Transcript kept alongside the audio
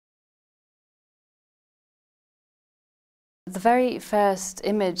The very first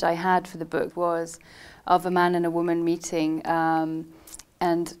image I had for the book was of a man and a woman meeting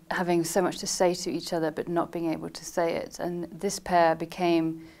and having so much to say to each other but not being able to say it. And this pair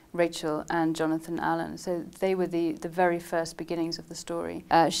became Rachel and Jonathan Allen. So they were the very first beginnings of the story.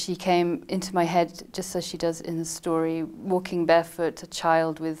 She came into my head just as she does in the story, walking barefoot, a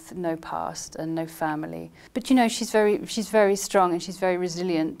child with no past and no family. But you know, she's very strong and she's very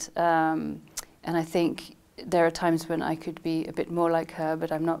resilient. And I think there are times when I could be a bit more like her,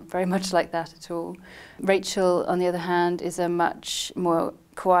 but I'm not very much like that at all. Rachel, on the other hand, is a much more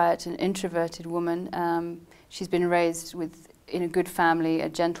quiet and introverted woman. She's been raised in a good family, a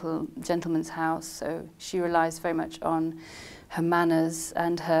gentleman's house, so she relies very much on her manners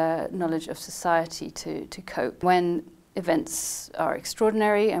and her knowledge of society to cope. When events are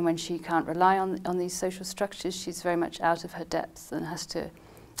extraordinary and when she can't rely on these social structures, she's very much out of her depth and has to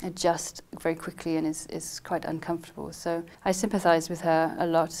adjust very quickly and is quite uncomfortable. So I sympathise with her a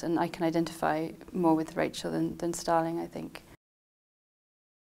lot, and I can identify more with Rachel than Starling, I think.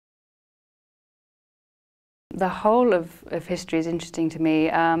 The whole of history is interesting to me,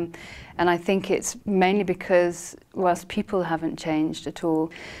 and I think it's mainly because, whilst people haven't changed at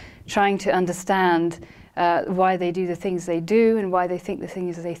all, trying to understand why they do the things they do and why they think the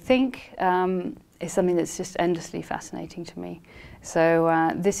things they think is something that's just endlessly fascinating to me.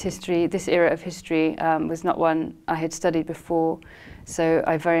 So this era of history was not one I had studied before, so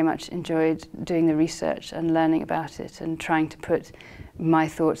I very much enjoyed doing the research and learning about it and trying to put my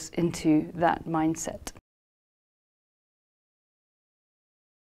thoughts into that mindset.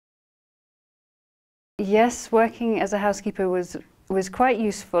 Yes, working as a housekeeper was quite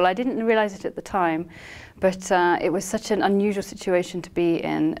useful. I didn't realise it at the time, but it was such an unusual situation to be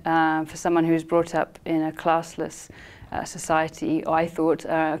in for someone who was brought up in a classless society, or I thought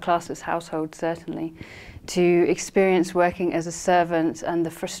a classless household certainly, to experience working as a servant and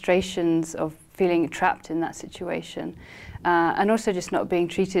the frustrations of feeling trapped in that situation, and also just not being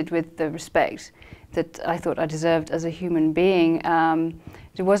treated with the respect that I thought I deserved as a human being.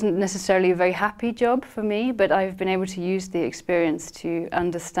 It wasn't necessarily a very happy job for me, but I've been able to use the experience to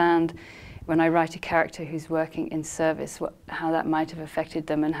understand when I write a character who's working in service, how that might have affected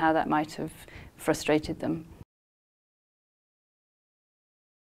them and how that might have frustrated them.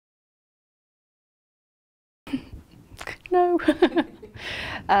 No.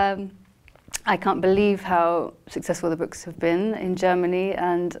 I can't believe how successful the books have been in Germany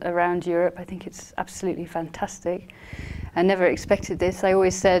and around Europe. I think it's absolutely fantastic. I never expected this. I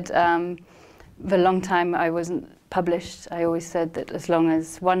always said, for a long time I wasn't published, I always said that as long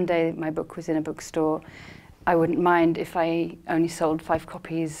as one day my book was in a bookstore, I wouldn't mind if I only sold 5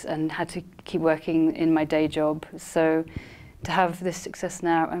 copies and had to keep working in my day job. So to have this success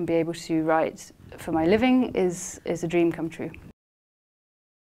now and be able to write for my living is a dream come true.